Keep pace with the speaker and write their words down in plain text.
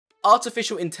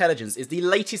Artificial intelligence is the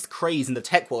latest craze in the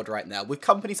tech world right now, with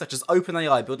companies such as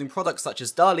OpenAI building products such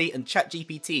as DALL-E and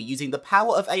ChatGPT using the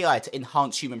power of AI to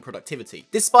enhance human productivity.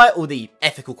 Despite all the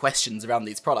ethical questions around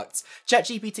these products,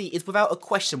 ChatGPT is without a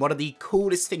question one of the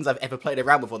coolest things I've ever played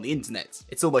around with on the internet.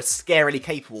 It's almost scarily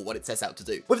capable what it sets out to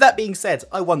do. With that being said,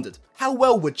 I wondered, how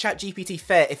well would ChatGPT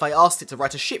fare if I asked it to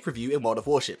write a ship review in World of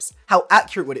Warships? How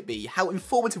accurate would it be? How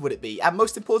informative would it be? And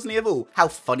most importantly of all, how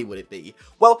funny would it be?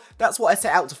 Well, that's what I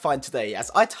set out to find today, as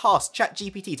I tasked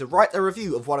ChatGPT to write a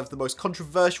review of one of the most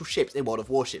controversial ships in World of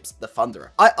Warships, the Thunderer.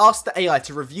 I asked the AI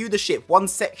to review the ship one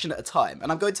section at a time,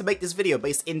 and I'm going to make this video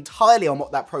based entirely on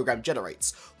what that program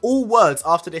generates. All words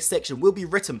after this section will be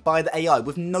written by the AI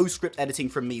with no script editing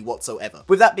from me whatsoever.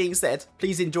 With that being said,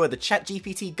 please enjoy the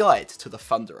ChatGPT guide to the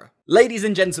Thunderer. Ladies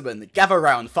and gentlemen, gather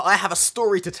round, for I have a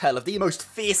story to tell of the most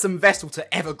fearsome vessel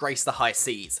to ever grace the high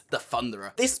seas, the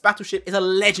Thunderer. This battleship is a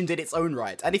legend in its own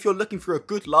right, and if you're looking for a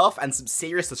good laugh and some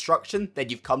serious destruction, then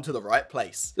you've come to the right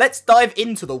place. Let's dive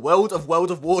into the world of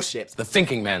Warships, the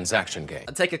thinking man's action game,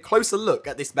 and take a closer look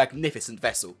at this magnificent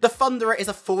vessel. The Thunderer is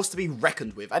a force to be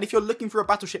reckoned with, and if you're looking for a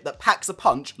battleship that packs a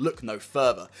punch, look no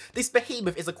further. This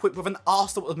behemoth is equipped with an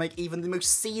arsenal that would make even the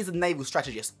most seasoned naval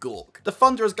strategist gawk. The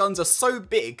Thunderer's guns are so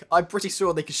big, I'm pretty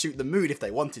sure they could shoot the moon if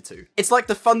they wanted to. It's like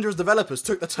the Thunderer's developers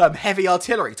took the term heavy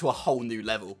artillery to a whole new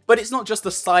level. But it's not just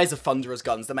the size of Thunderer's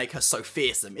guns that make her so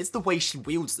fearsome, it's the way she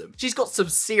wields them. She's got some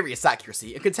serious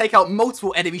accuracy and can take out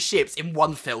multiple enemy ships in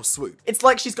one fell swoop. It's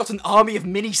like she's got an army of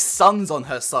mini suns on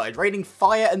her side, raining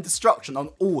fire and destruction on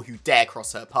all who dare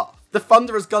cross her path. The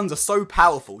Thunderer's guns are so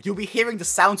powerful, you'll be hearing the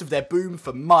sound of their boom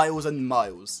for miles and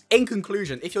miles. In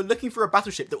conclusion, if you're looking for a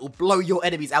battleship that will blow your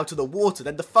enemies out of the water,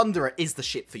 then the Thunderer is the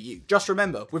ship for you. Just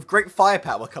remember, with great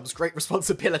firepower comes great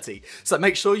responsibility, so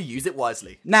make sure you use it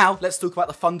wisely. Now, let's talk about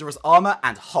the Thunderer's armor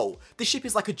and hull. This ship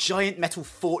is like a giant metal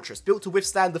fortress built to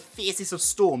withstand the fiercest of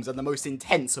storms and the most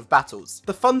intense of battles.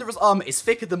 The Thunderer's armor is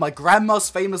thicker than my grandma's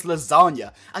famous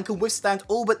lasagna and can withstand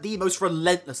all but the most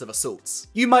relentless of assaults.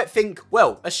 You might think,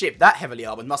 well, a ship that heavily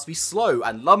armored must be slow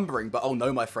and lumbering, but oh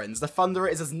no my friends, the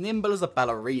Thunderer is as nimble as a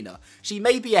ballerina. She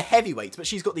may be a heavyweight, but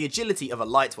she's got the agility of a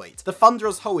lightweight. The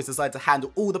Thunderer's hull is designed to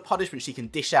handle all the punishment she can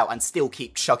dish out and still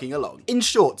keep chugging along. In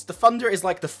short, the Thunderer is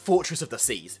like the fortress of the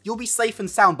seas. You'll be safe and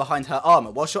sound behind her armor,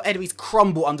 whilst your enemies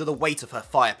crumble under the weight of her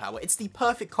firepower. It's the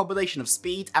perfect combination of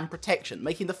speed and protection,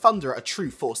 making the Thunderer a true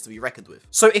force to be reckoned with.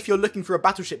 So if you're looking for a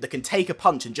battleship that can take a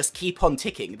punch and just keep on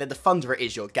ticking, then the Thunderer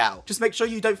is your gal. Just make sure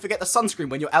you don't forget the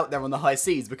sunscreen when you're out there on the high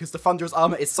seas, because the Thunderer's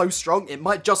armor is so strong it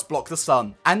might just block the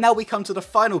sun. And now we come to the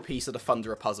final piece of the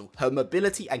Thunderer puzzle, her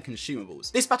mobility and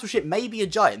consumables. This battleship may be a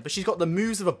giant, but she's got the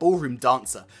moves of a ballroom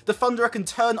dancer. The Thunderer can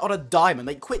turn on a dime and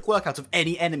make quick work out of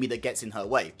any enemy that gets in her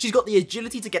way. She's got the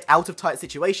agility to get out of tight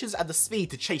situations and the speed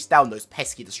to chase down those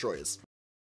pesky destroyers.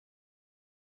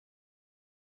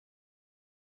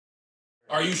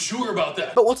 Are you sure about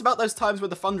that? But what about those times where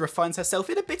the Thunderer finds herself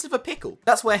in a bit of a pickle?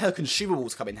 That's where her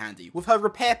consumables come in handy. With her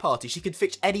repair party, she can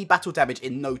fix any battle damage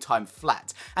in no time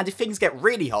flat. And if things get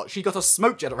really hot, she's got a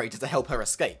smoke generator to help her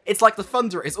escape. It's like the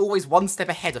Thunderer is always one step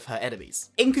ahead of her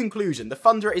enemies. In conclusion, the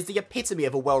Thunderer is the epitome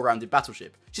of a well-rounded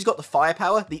battleship. She's got the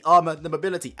firepower, the armor, the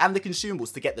mobility, and the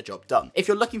consumables to get the job done. If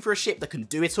you're looking for a ship that can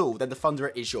do it all, then the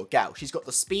Thunderer is your gal. She's got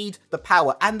the speed, the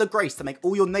power, and the grace to make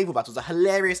all your naval battles a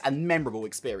hilarious and memorable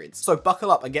experience. So buckle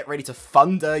up and get ready to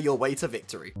thunder your way to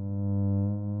victory.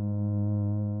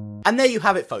 And there you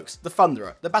have it folks, the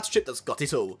Thunderer, the battleship that's got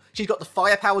it all. She's got the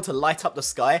firepower to light up the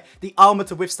sky, the armour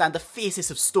to withstand the fiercest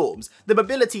of storms, the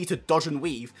mobility to dodge and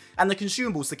weave, and the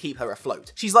consumables to keep her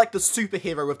afloat. She's like the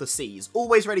superhero of the seas,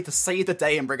 always ready to save the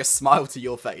day and bring a smile to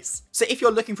your face. So if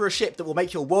you're looking for a ship that will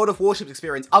make your World of Warships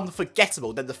experience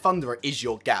unforgettable, then the Thunderer is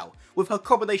your gal. With her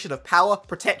combination of power,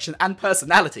 protection, and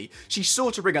personality, she's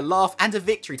sure to bring a laugh and a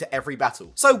victory to every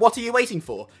battle. So what are you waiting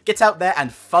for? Get out there and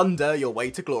thunder your way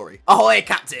to glory. Ahoy,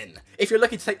 Captain! If you're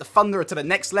looking to take the Thunderer to the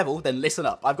next level, then listen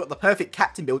up. I've got the perfect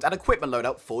captain build and equipment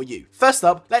loadout for you. First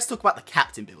up, let's talk about the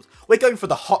captain build. We're going for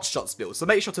the hot shots build, so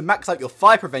make sure to max out your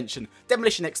fire prevention,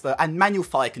 demolition expert, and manual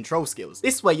fire control skills.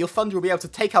 This way, your Thunderer will be able to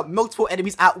take out multiple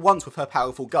enemies at once with her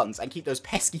powerful guns and keep those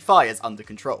pesky fires under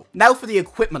control. Now for the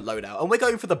equipment loadout, and we're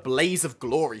going for the Blaze of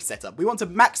Glory setup. We want to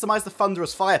maximize the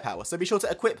Thunderer's firepower, so be sure to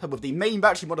equip her with the main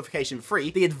battery modification 3,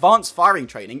 the advanced firing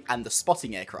training, and the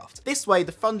spotting aircraft. This way,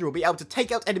 the Thunderer will be able to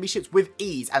take out enemies enemy ships with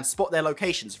ease and spot their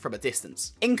locations from a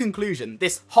distance. In conclusion,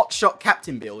 this hotshot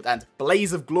captain build and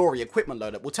blaze of glory equipment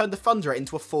loader will turn the Thunderer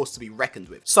into a force to be reckoned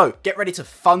with. So get ready to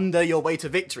thunder your way to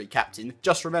victory, Captain.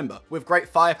 Just remember, with great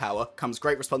firepower comes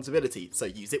great responsibility, so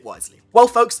use it wisely. Well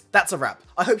folks, that's a wrap.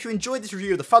 I hope you enjoyed this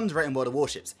review of the Thunderer in World of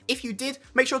Warships. If you did,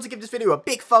 make sure to give this video a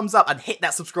big thumbs up and hit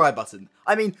that subscribe button.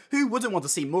 I mean, who wouldn't want to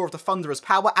see more of the Thunderer's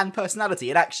power and personality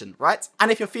in action, right?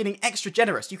 And if you're feeling extra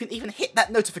generous, you can even hit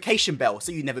that notification bell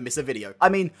so you never miss a video. I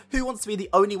mean, who wants to be the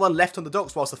only one left on the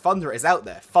docks whilst the Thunderer is out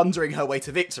there, thundering her way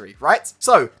to victory, right?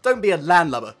 So, don't be a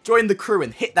landlubber, join the crew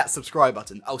and hit that subscribe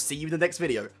button. I'll see you in the next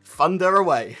video. Thunder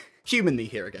away. Humanly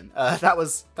here again. That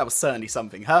was certainly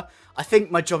something, huh? I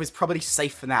think my job is probably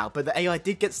safe for now, but the AI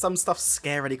did get some stuff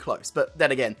scarily close. But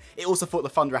then again, it also thought the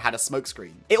Thunderer had a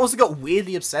smokescreen. It also got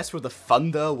weirdly obsessed with the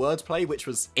thunder wordplay, which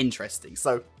was interesting,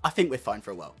 so I think we're fine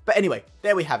for a while. But anyway,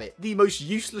 there we have it, the most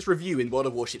useless review in World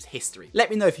of Warships history. Let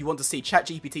me know if you want to see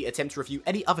ChatGPT attempt to review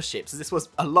any other ships, as this was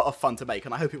a lot of fun to make,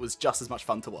 and I hope it was just as much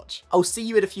fun to watch. I'll see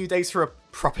you in a few days for a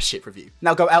proper ship review.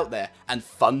 Now go out there and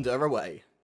thunder away.